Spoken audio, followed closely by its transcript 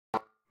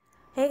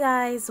Hey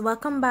guys,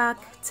 welcome back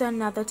to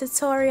another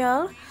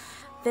tutorial.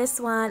 This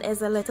one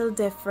is a little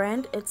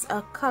different. It's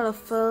a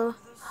colorful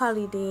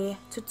holiday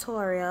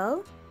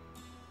tutorial.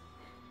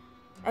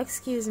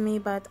 Excuse me,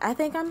 but I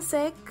think I'm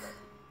sick,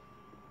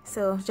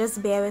 so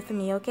just bear with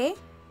me, okay?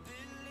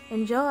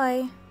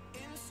 Enjoy!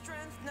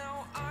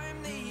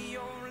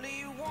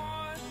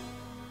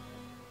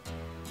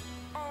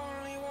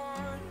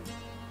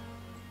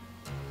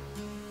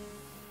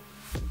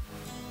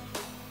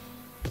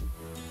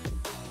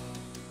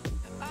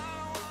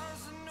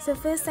 So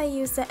first I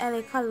used the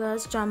LA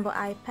Colors Jumbo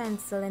Eye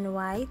Pencil in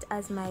white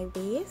as my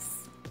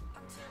base,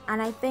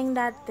 and I think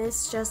that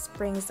this just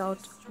brings out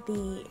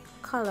the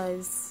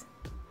colors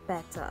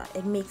better.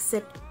 It makes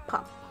it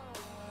pop.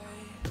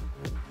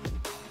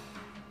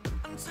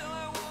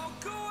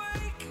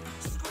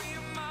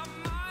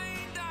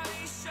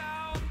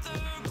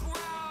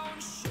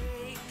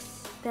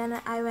 Then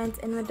I went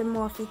in with the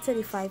Morphe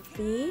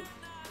 35B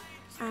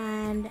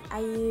and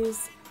I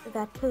used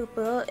that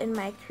purple in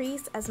my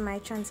crease as my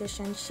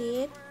transition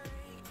shade.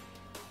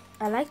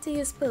 I like to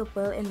use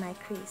purple in my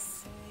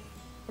crease.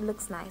 It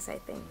looks nice, I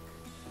think.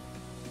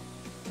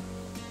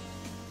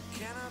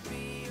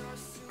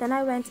 Then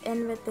I went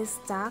in with this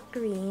dark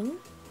green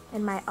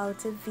in my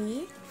outer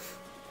V,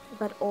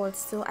 but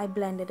also I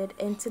blended it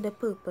into the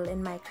purple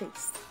in my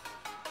crease.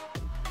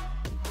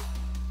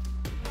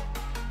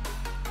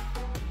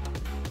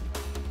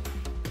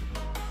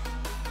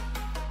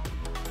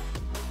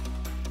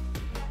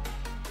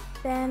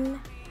 Then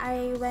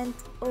I went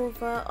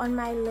over on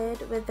my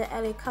lid with the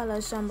LA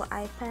Colors Jumbo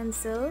Eye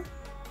Pencil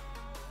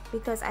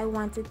because I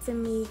wanted to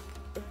make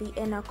the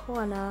inner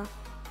corner,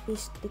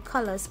 the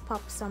colors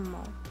pop some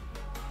more.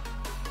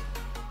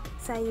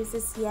 So I use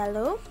this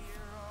yellow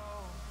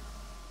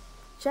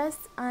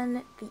just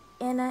on the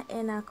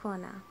inner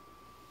corner.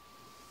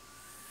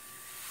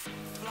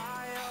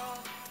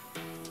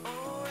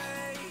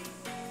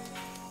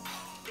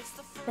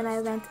 Then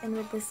I went in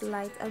with this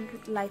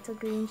lighter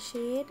green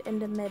shade in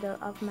the middle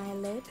of my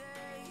lid.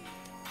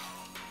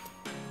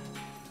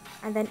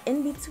 And then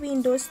in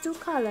between those two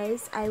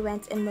colors, I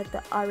went in with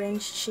the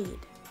orange shade.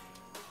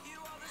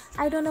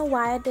 I don't know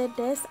why I did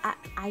this.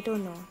 I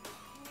don't know.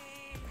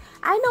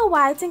 I know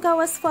why. I think I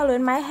was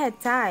following my head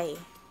tie.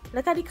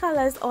 Look at the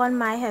colors on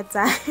my head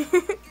tie.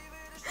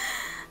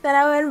 Then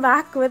I went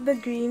back with the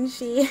green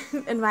shade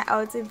in my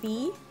outer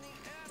V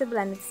to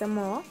blend it some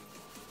more.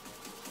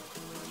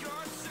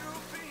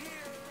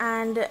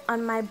 And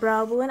on my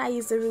brow bone, I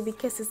used the Ruby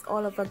Kisses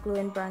All Over Glow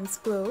in Bronze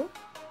Glow.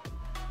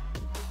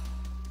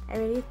 I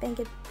really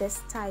think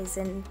this ties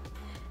in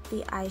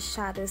the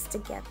eyeshadows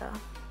together.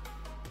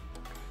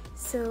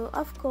 So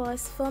of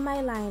course, for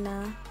my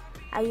liner,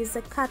 I used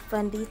the Kat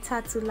Von D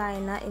Tattoo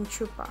Liner in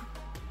Trooper.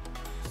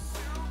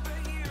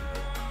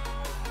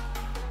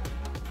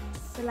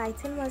 The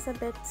lighting was a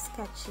bit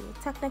sketchy.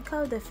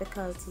 Technical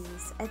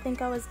difficulties. I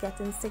think I was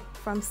getting sick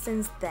from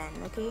since then,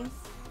 okay?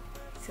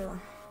 So...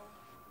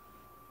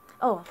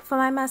 oh, for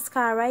my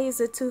mascara, I use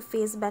the Too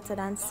Faced Better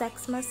Than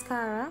Sex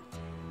mascara.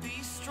 Be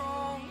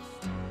strong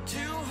to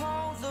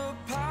hold the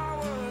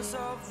powers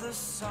of the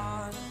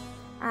sun.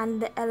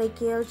 And the LA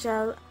Gel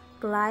Gel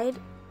Glide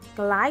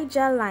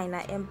Gel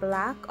Liner in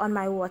black on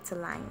my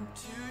waterline.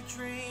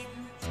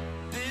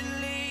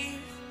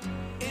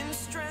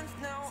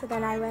 So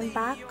then I went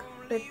back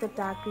with the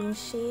dark green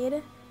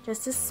shade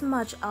just to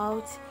smudge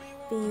out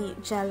the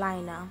gel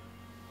liner.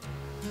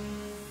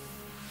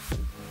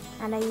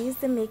 And I used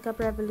the Makeup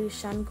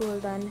Revolution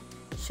Golden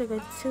Sugar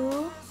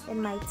 2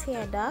 in my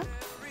tear duct.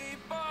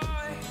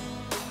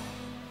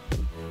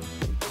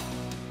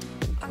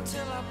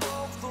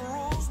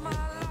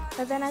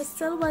 But then I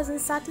still wasn't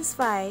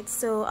satisfied,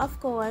 so of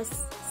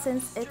course,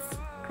 since it's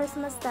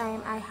Christmas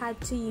time, I had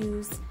to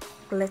use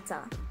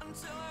glitter.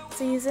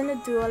 So using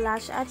the Duo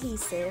Lash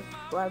Adhesive,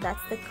 well,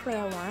 that's the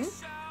clear one,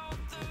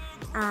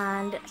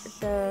 and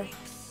the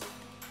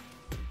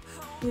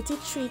Beauty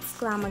Treats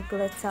Glamour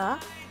Glitter.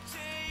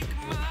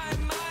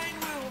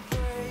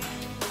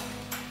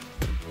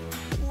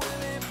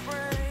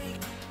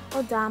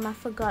 Oh damn, I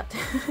forgot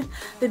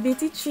the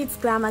Beauty Treats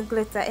Glamour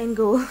Glitter in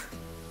gold.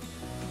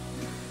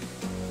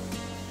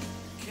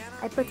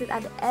 I put it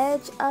at the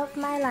edge of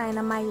my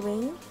liner, my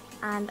wing,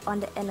 and on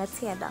the inner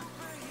tear duct.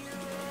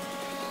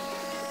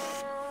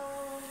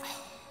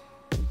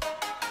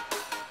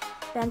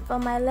 Then for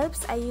my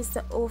lips, I used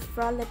the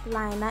OFRA lip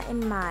liner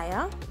in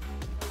Maya.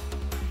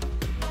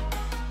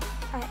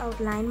 I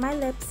outline my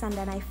lips and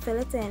then I fill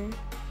it in.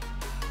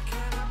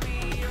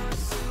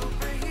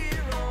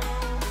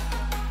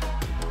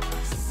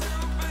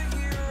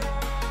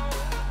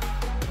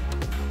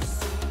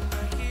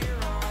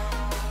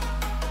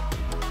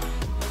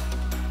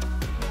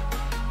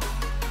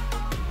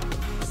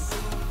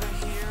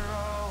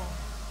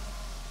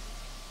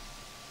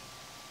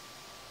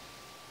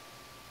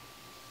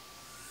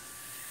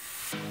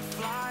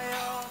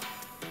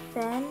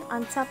 Then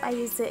on top I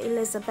use the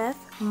Elizabeth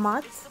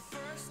Mott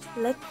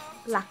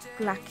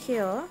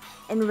Lacquer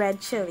in red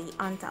chili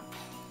on top.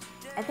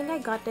 I think I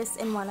got this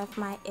in one of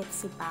my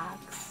Ipsy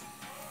bags.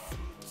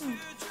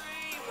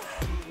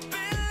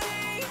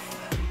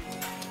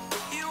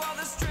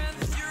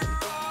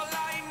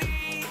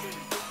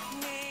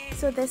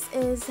 So this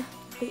is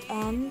the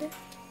end,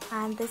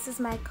 and this is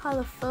my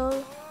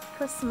colorful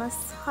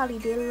Christmas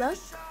holiday look.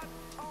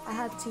 I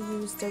had to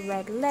use the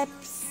red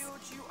lips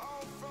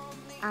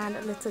and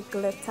a little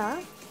glitter,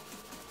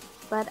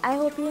 but I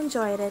hope you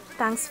enjoyed it.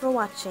 Thanks for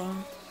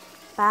watching.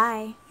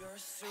 Bye.